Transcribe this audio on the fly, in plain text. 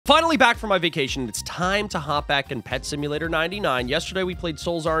Finally back from my vacation, it's time to hop back in Pet Simulator 99. Yesterday we played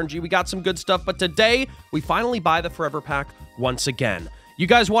Souls RNG, we got some good stuff, but today we finally buy the Forever Pack once again. You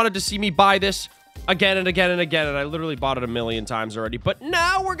guys wanted to see me buy this again and again and again, and I literally bought it a million times already, but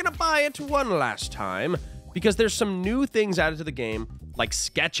now we're gonna buy it one last time because there's some new things added to the game, like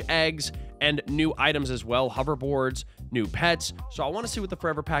sketch eggs and new items as well, hoverboards, new pets. So I want to see what the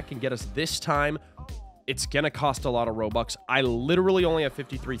Forever Pack can get us this time. It's gonna cost a lot of Robux. I literally only have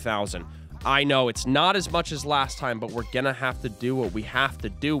 53,000. I know it's not as much as last time, but we're gonna have to do what we have to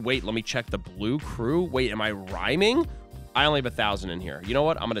do. Wait, let me check the blue crew. Wait, am I rhyming? I only have 1,000 in here. You know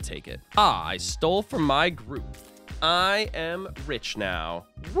what? I'm gonna take it. Ah, I stole from my group. I am rich now.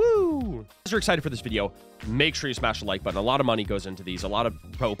 Woo! If you're excited for this video, make sure you smash the like button. A lot of money goes into these. A lot of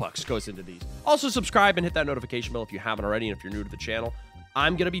Robux goes into these. Also, subscribe and hit that notification bell if you haven't already, and if you're new to the channel.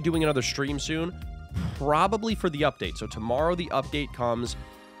 I'm gonna be doing another stream soon, probably for the update. So tomorrow the update comes,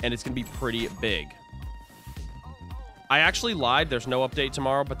 and it's gonna be pretty big. I actually lied. There's no update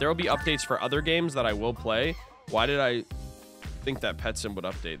tomorrow, but there will be updates for other games that I will play. Why did I think that PetSim would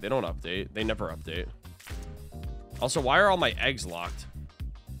update? They don't update. They never update. Also, why are all my eggs locked?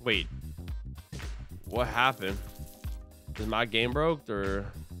 Wait. What happened? Is my game broke, or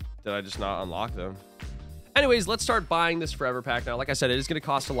did I just not unlock them? Anyways, let's start buying this Forever Pack now. Like I said, it is going to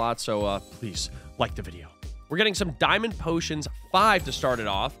cost a lot, so please like the video. We're getting some Diamond Potions, 5 to start it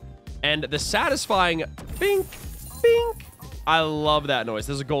off. And the satisfying bink, bink. I love that noise.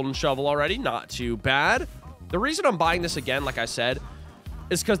 There's a golden shovel already. Not too bad. The reason I'm buying this again, like I said,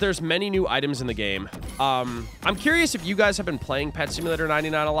 is because there's many new items in the game. I'm curious if you guys have been playing Pet Simulator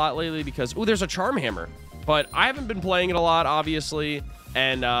 99 a lot lately, because, ooh, there's a Charm Hammer. But I haven't been playing it a lot, obviously,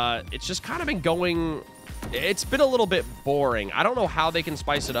 and it's just kind of been going... It's been a little bit boring. I don't know how they can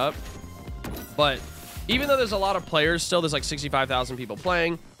spice it up, but even though there's a lot of players still, there's like 65,000 people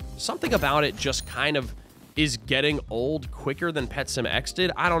playing, something about it just kind of is getting old quicker than Pet Sim X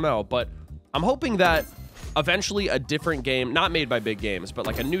did. I don't know, but I'm hoping that eventually a different game, not made by big games, but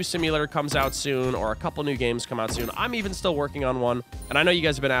like a new simulator comes out soon, or a couple new games come out soon. I'm even still working on one, and I know you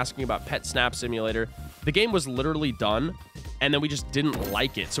guys have been asking about Pet Snap Simulator. The game was literally done, and then we just didn't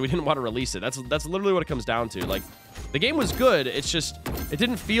like it, so we didn't want to release it. That's literally what it comes down to. Like, the game was good, it's just, it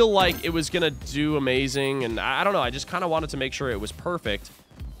didn't feel like it was gonna do amazing, and I don't know, I just kind of wanted to make sure it was perfect,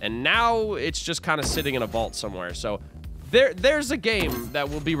 and now it's just kind of sitting in a vault somewhere. So there's a game that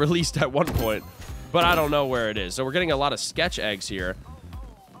will be released at one point, but I don't know where it is. So we're getting a lot of sketch eggs here.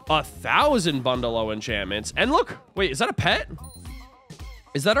 1,000 bundle enchantments. And look, wait, is that a pet?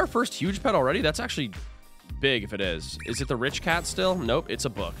 Is that our first huge pet already? That's actually big if it is. Is it the rich cat still? Nope, it's a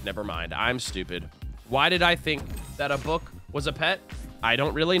book. Never mind. I'm stupid. Why did I think that a book was a pet? I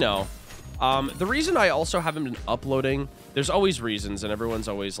don't really know. The reason I also haven't been uploading, there's always reasons, and everyone's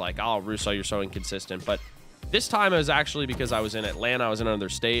always like, oh, Russo, you're so inconsistent. But this time it was actually because I was in Atlanta. I was in another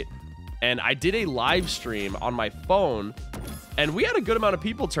state. And I did a live stream on my phone, and we had a good amount of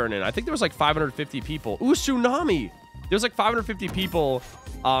people turn in. I think there was like 550 people. Ooh, tsunami! There's like 550 people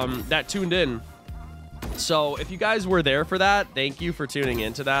that tuned in. So if you guys were there for that, thank you for tuning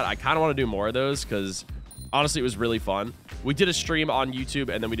into that. I kind of want to do more of those because honestly, it was really fun. We did a stream on YouTube,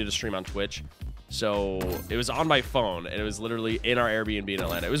 and then we did a stream on Twitch. So it was on my phone, and it was literally in our Airbnb in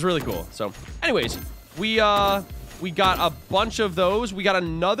Atlanta. It was really cool. So anyways, we got a bunch of those. We got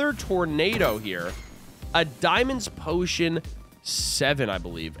another tornado here. A Diamonds Potion 7, I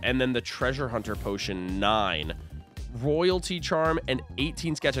believe. And then the Treasure Hunter Potion 9. Royalty Charm and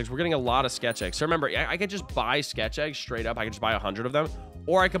 18 sketch eggs. We're getting a lot of sketch eggs. So remember, I could just buy sketch eggs straight up. I could just buy 100 of them.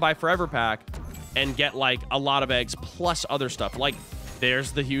 Or I could buy Forever Pack and get like a lot of eggs plus other stuff. Like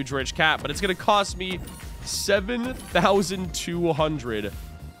there's the huge rich cat, but it's going to cost me 7,200.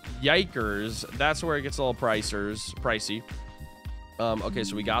 Yikers. That's where it gets a little pricey. Okay,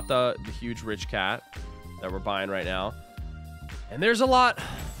 so we got the huge rich cat that we're buying right now. And there's a lot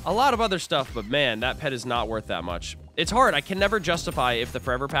of other stuff, but man, that pet is not worth that much. It's hard. I can never justify if the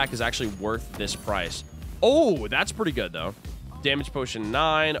Forever Pack is actually worth this price. Oh, that's pretty good, though. Damage Potion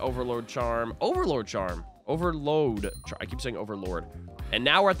 9, Overload Charm. I keep saying Overlord. And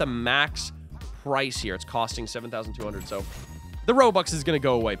now we're at the max price here. It's costing 7,200, so the Robux is going to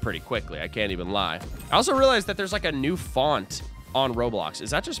go away pretty quickly. I can't even lie. I also realized that there's like a new font on Roblox.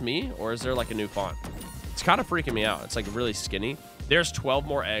 Is that just me, or is there like a new font? It's kind of freaking me out. It's like really skinny. There's 12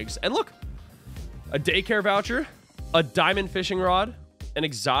 more eggs. And look, a daycare voucher, a diamond fishing rod, an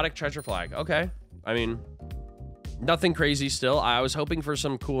exotic treasure flag. Okay. I mean, nothing crazy still. I was hoping for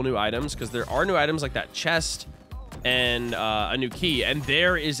some cool new items because there are new items like that chest and a new key. And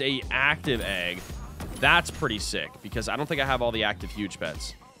there is a active egg. That's pretty sick because I don't think I have all the active huge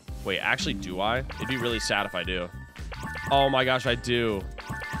pets. Wait, actually, do I? It'd be really sad if I do. Oh my gosh, I do.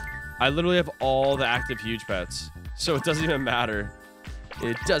 I literally have all the active huge pets, so it doesn't even matter.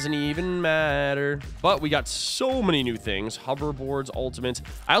 It doesn't even matter. But we got so many new things. Hoverboards, ultimates.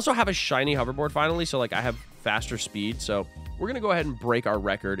 I also have a shiny hoverboard finally, so like I have faster speed. So we're going to go ahead and break our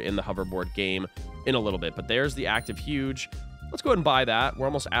record in the hoverboard game in a little bit. But there's the active huge. Let's go ahead and buy that. We're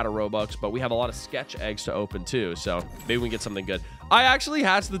almost out of Robux, but we have a lot of sketch eggs to open too. So maybe we can get something good. I actually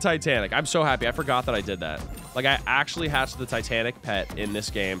hatched the Titanic. I'm so happy. I forgot that I did that. Like, I actually hatched the Titanic pet in this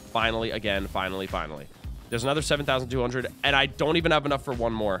game. Finally, again, finally. There's another 7,200, and I don't even have enough for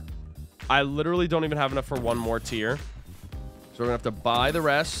one more. I literally don't even have enough for one more tier. So we're going to have to buy the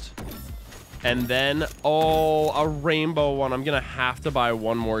rest. And then, oh, a rainbow one. I'm going to have to buy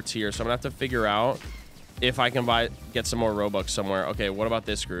one more tier. So I'm going to have to figure out if I can get some more Robux somewhere. Okay, what about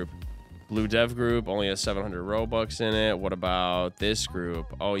this group? Blue Dev group only has 700 Robux in it. What about this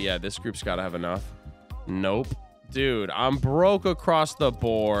group? Oh, yeah, this group's got to have enough. Nope. Dude, I'm broke across the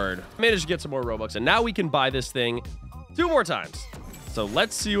board. Managed to get some more Robux, and now we can buy this thing 2 more times. So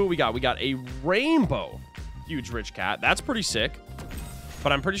let's see what we got. We got a rainbow huge rich cat. That's pretty sick,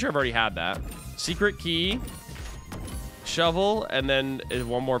 but I'm pretty sure I've already had that. Secret key, shovel, and then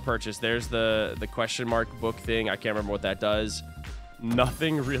one more purchase. There's the question mark book thing. I can't remember what that does.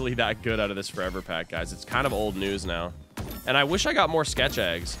 Nothing really that good out of this forever pack, guys. It's kind of old news now. And I wish I got more sketch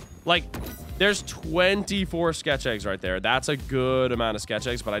eggs. Like, there's 24 sketch eggs right there. That's a good amount of sketch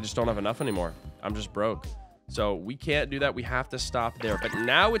eggs, but I just don't have enough anymore. I'm just broke. So we can't do that. We have to stop there. But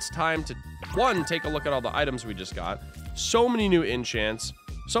now it's time to, one, take a look at all the items we just got. So many new enchants,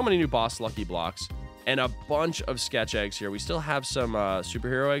 so many new boss lucky blocks, and a bunch of sketch eggs here. We still have some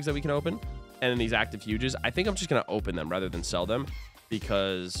superhero eggs that we can open, and then these active huges. I think I'm just going to open them rather than sell them,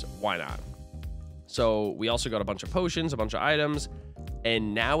 because why not? So we also got a bunch of potions, a bunch of items,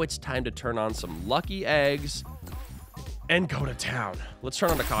 and now it's time to turn on some lucky eggs and go to town. Let's turn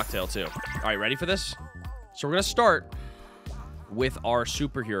on the cocktail too. All right, ready for this? So we're going to start with our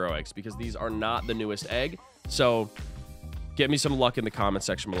superhero eggs, because these are not the newest egg. So get me some luck in the comment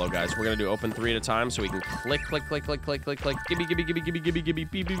section below, guys. We're going to do open 3 at a time, so we can click.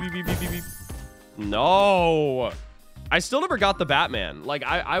 Gimme. No. I still never got the Batman. Like,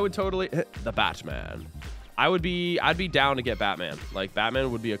 I would totally... the Batman. I'd be down to get Batman. Like,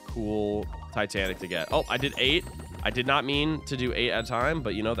 Batman would be a cool Titanic to get. Oh, I did 8. I did not mean to do 8 at a time,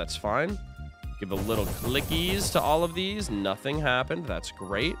 but, you know, that's fine. Give a little clickies to all of these. Nothing happened. That's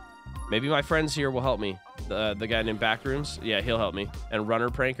great. Maybe my friends here will help me. The guy named Backrooms. Yeah, he'll help me. And Runner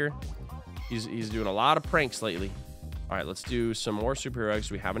Pranker. He's doing a lot of pranks lately. All right, let's do some more superhero eggs.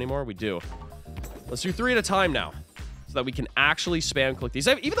 Do we have any more? We do. Let's do 3 at a time now, so that we can actually spam click these.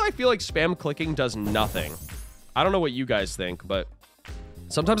 Even though I feel like spam clicking does nothing. I don't know what you guys think, but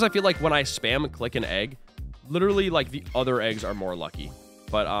sometimes I feel like when I spam click an egg, literally like the other eggs are more lucky.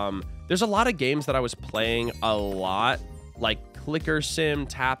 But there's a lot of games that I was playing a lot, like Clicker Sim,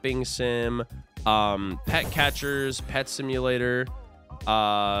 Tapping Sim, Pet Catchers, Pet Simulator.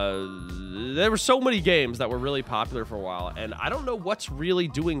 There were so many games that were really popular for a while, and I don't know what's really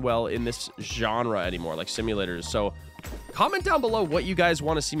doing well in this genre anymore, like simulators. So comment down below what you guys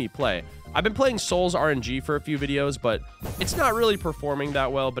want to see me play. I've been playing Souls RNG for a few videos, but it's not really performing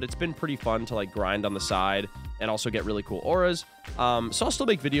that well, but it's been pretty fun to like grind on the side and also get really cool auras. So I'll still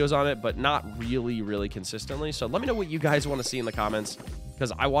make videos on it, but not really consistently. So let me know what you guys want to see in the comments,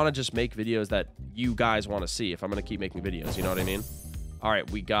 because I want to just make videos that you guys want to see if I'm going to keep making videos. You know what I mean? All right,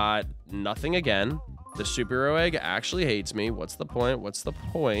 we got nothing again. The superhero egg actually hates me. What's the point? What's the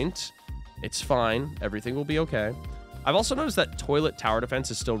point? It's fine. Everything will be okay. I've also noticed that toilet tower defense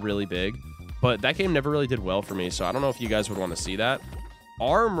is still really big, but that game never really did well for me, so I don't know if you guys would want to see that.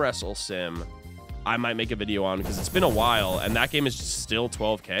 Arm Wrestle Sim, I might make a video on, because it's been a while, and that game is still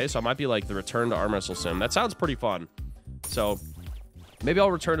 12K, so I might be like the return to Arm Wrestle Sim. That sounds pretty fun. So maybe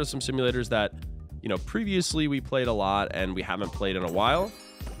I'll return to some simulators that, you know, previously we played a lot and we haven't played in a while,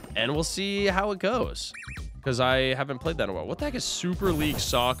 and we'll see how it goes, because I haven't played that in a while. What the heck is Super League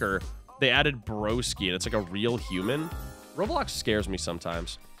Soccer? They added Broski, and it's like a real human. Roblox scares me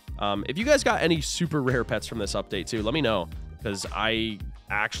sometimes. If you guys got any super rare pets from this update too, let me know, because I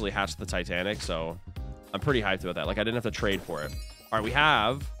actually hatched the Titanic, so I'm pretty hyped about that. Like, I didn't have to trade for it. All right, we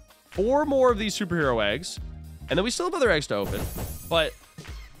have 4 more of these superhero eggs, and then we still have other eggs to open, but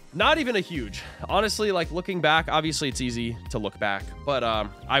not even a huge. Honestly, like, looking back, obviously it's easy to look back, but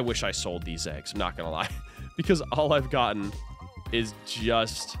I wish I sold these eggs, I'm not gonna lie, because all I've gotten is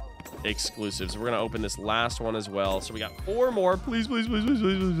just exclusives. We're gonna open this last one as well. So we got 4 more. Please.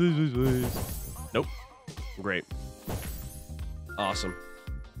 Nope. Great. Awesome.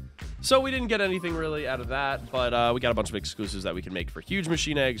 So we didn't get anything really out of that, but we got a bunch of exclusives that we can make for huge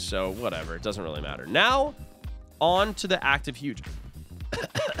machine eggs, so whatever. It doesn't really matter. Now, on to the active huge.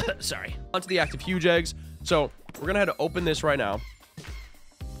 Sorry. On to the active huge eggs. So we're going to head to open this right now,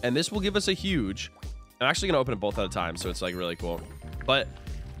 and this will give us a huge. I'm actually going to open it both at a time, so it's like really cool. But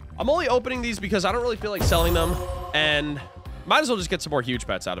I'm only opening these because I don't really feel like selling them, and might as well just get some more huge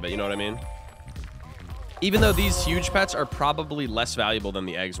pets out of it, you know what I mean? Even though these huge pets are probably less valuable than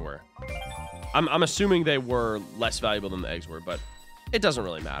the eggs were. I'm assuming they were less valuable than the eggs were, but it doesn't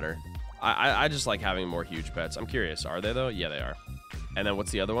really matter. I just like having more huge pets. I'm curious, are they though? Yeah, they are. And then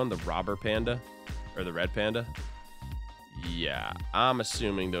what's the other one? The robber panda? Or the red panda? Yeah, I'm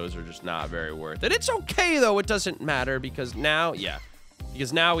assuming those are just not very worth it. It's okay though, it doesn't matter because now, yeah.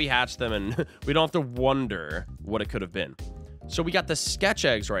 Because now we hatch them and we don't have to wonder what it could have been. So we got the sketch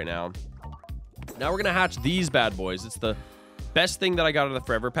eggs right now. Now we're gonna hatch these bad boys. It's the best thing that I got out of the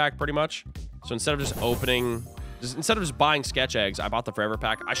forever pack pretty much. So instead of just opening, instead of just buying sketch eggs, I bought the forever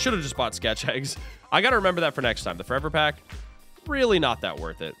pack. I should have just bought sketch eggs. I gotta remember that for next time. The forever pack, really not that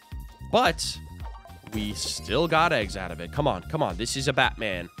worth it. But we still got eggs out of it. Come on, come on. This is a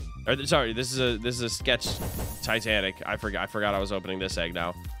Batman. Or sorry, this is a sketch Titanic. I forgot I was opening this egg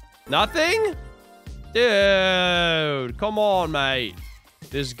now. Nothing? Dude, come on, mate.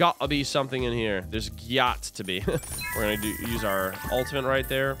 There's got to be something in here. There's got to be. We're gonna use our ultimate right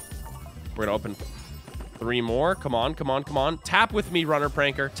there. We're gonna open 3 more. Come on, come on, come on. Tap with me, runner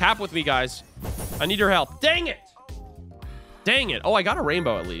pranker. Tap with me, guys. I need your help. Dang it! Dang it. Oh, I got a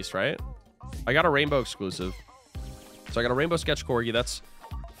rainbow at least, right? I got a rainbow exclusive. So I got a rainbow sketch corgi. That's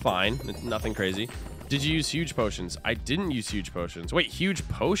fine. Nothing crazy. Did you use huge potions? I didn't use huge potions. Wait, huge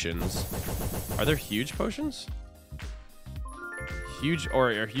potions? Are there huge potions? Huge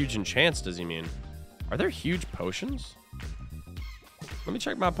or huge enchants, does he mean? Are there huge potions? Let me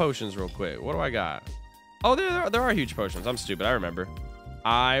check my potions real quick. What do I got? Oh, there are huge potions. I'm stupid. I remember.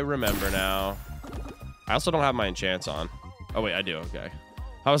 I remember now. I also don't have my enchants on. Oh, wait, I do. Okay.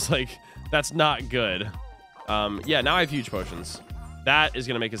 I was like, that's not good. Yeah, now I have huge potions. That is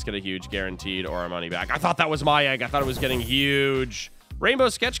going to make us get a huge guaranteed or our money back. I thought that was my egg. I thought it was getting huge. Rainbow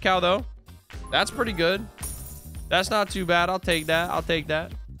sketch cow, though. That's pretty good. That's not too bad. I'll take that. I'll take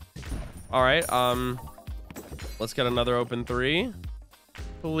that. All right. Let's get another open 3.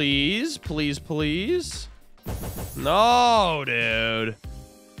 Please, please, please. No, dude.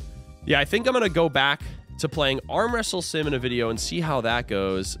 Yeah, I think I'm going to go back to playing Arm Wrestle Sim in a video and see how that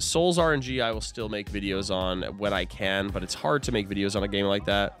goes. Souls RNG I will still make videos on when I can, but it's hard to make videos on a game like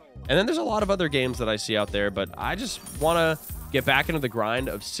that. And then there's a lot of other games that I see out there, but I just want to get back into the grind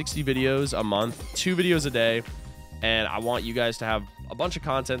of 60 videos a month, 2 videos a day, and I want you guys to have a bunch of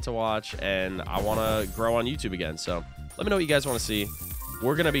content to watch, and I want to grow on YouTube again. So let me know what you guys want to see.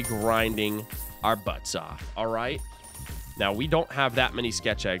 We're going to be grinding our butts off, all right? Now, we don't have that many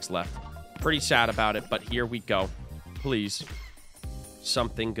sketch eggs left. Pretty sad about it, but here we go. Please.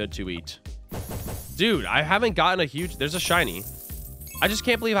 Something good to eat. Dude, I haven't gotten a huge... There's a shiny. I just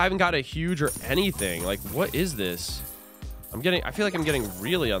can't believe I haven't got a huge or anything. Like, what is this? I feel like I'm getting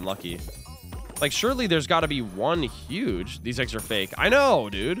really unlucky. Like, surely there's got to be one huge. These eggs are fake. I know,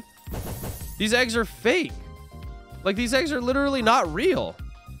 dude. These eggs are fake. Like, these eggs are literally not real.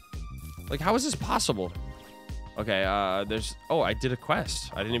 Like, how is this possible? Okay, there's... Oh, I did a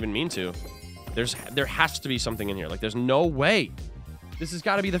quest. I didn't even mean to. There has to be something in here. Like, there's no way. This has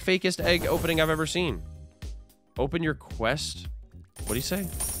got to be the fakest egg opening I've ever seen. Open your quest. What do you say?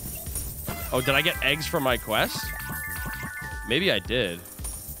 Oh, did I get eggs from my quest? Maybe I did.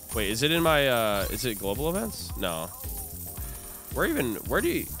 Wait, is it in my, is it global events? No. Where do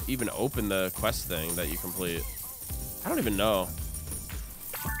you even open the quest thing that you complete? I don't even know.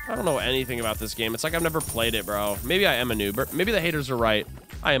 I don't know anything about this game. It's like I've never played it, bro. Maybe I am a noob. Maybe the haters are right.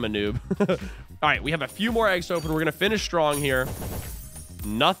 I am a noob. All right, we have a few more eggs to open. We're going to finish strong here.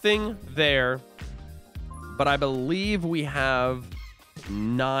 Nothing there. But I believe we have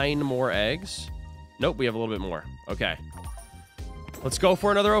 9 more eggs. Nope, we have a little bit more. Okay. Let's go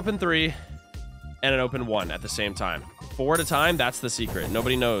for another open 3 and an open 1 at the same time. 4 at a time, that's the secret.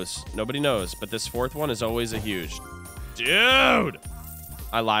 Nobody knows. Nobody knows. But this 4th one is always a huge. Dude!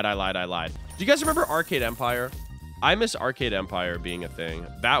 I lied. Do you guys remember Arcade Empire? I miss Arcade Empire being a thing.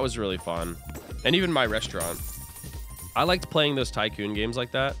 That was really fun. And even my restaurant. I liked playing those tycoon games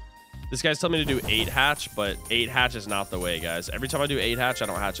like that. This guy's telling me to do 8 hatch, but 8 hatch is not the way, guys. Every time I do 8 hatch, I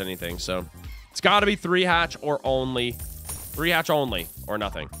don't hatch anything. So it's got to be 3 hatch or only. 3 hatch only or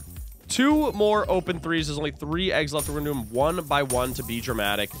nothing. 2 more open 3s. There's only 3 eggs left. We're going to do them 1 by 1 to be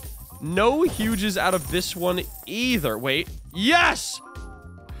dramatic. No huges out of this one either. Wait. Yes!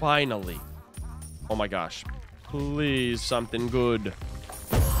 Finally. Oh my gosh. Please, something good.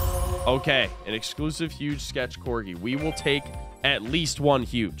 Okay, an exclusive huge sketch corgi. We will take at least one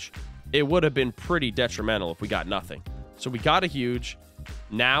huge. It would have been pretty detrimental if we got nothing. So we got a huge.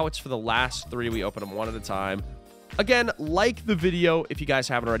 Now it's for the last 3. We open them one at a time. Again, like the video if you guys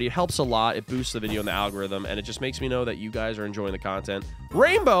haven't already. It helps a lot. It boosts the video in the algorithm, and it just makes me know that you guys are enjoying the content.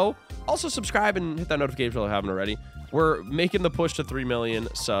 Rainbow, also subscribe and hit that notification bell if you haven't already. We're making the push to 3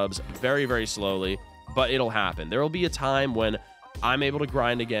 million subs very, very slowly, but it'll happen. There will be a time when I'm able to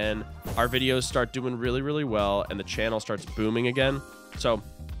grind again, our videos start doing really, really well, and the channel starts booming again. So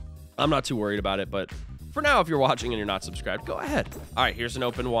I'm not too worried about it, but for now, if you're watching and you're not subscribed, go ahead. All right, here's an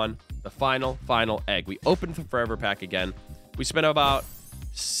open one. The final egg. We opened the Forever Pack again. We spent about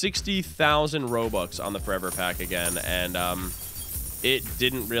 60,000 Robux on the Forever Pack again, and it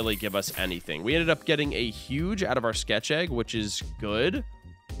didn't really give us anything. We ended up getting a huge out of our sketch egg, which is good,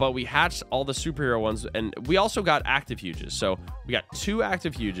 but we hatched all the superhero ones, and we also got active huges. So we got 2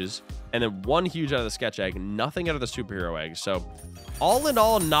 active huges, and then 1 huge out of the sketch egg, nothing out of the superhero egg. So all in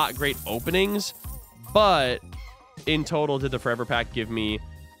all, not great openings, but in total, did the Forever Pack give me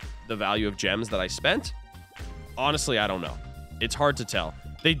the value of gems that I spent? Honestly, I don't know. It's hard to tell.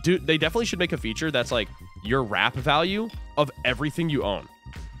 They definitely should make a feature that's like your wrap value of everything you own.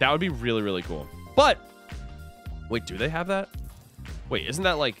 That would be really, really cool. But wait, do they have that? Wait, isn't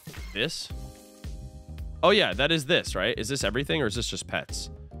that like this? Oh yeah, that is this, right? Is this everything or is this just pets?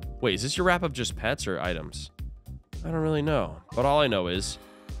 Wait, is this your wrap of just pets or items? I don't really know. But all I know is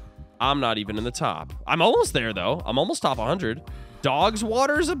I'm not even in the top. I'm almost there though. I'm almost top 100. Dog's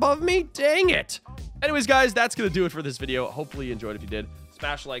water's above me? Dang it. Anyways, guys, that's going to do it for this video. Hopefully you enjoyed. If you did,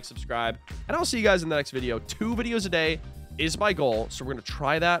 smash like, subscribe, and I'll see you guys in the next video. 2 videos a day is my goal, so we're going to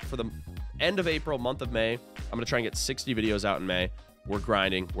try that for the end of April, month of May. I'm going to try and get 60 videos out in May. We're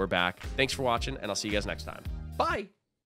grinding. We're back. Thanks for watching, and I'll see you guys next time. Bye.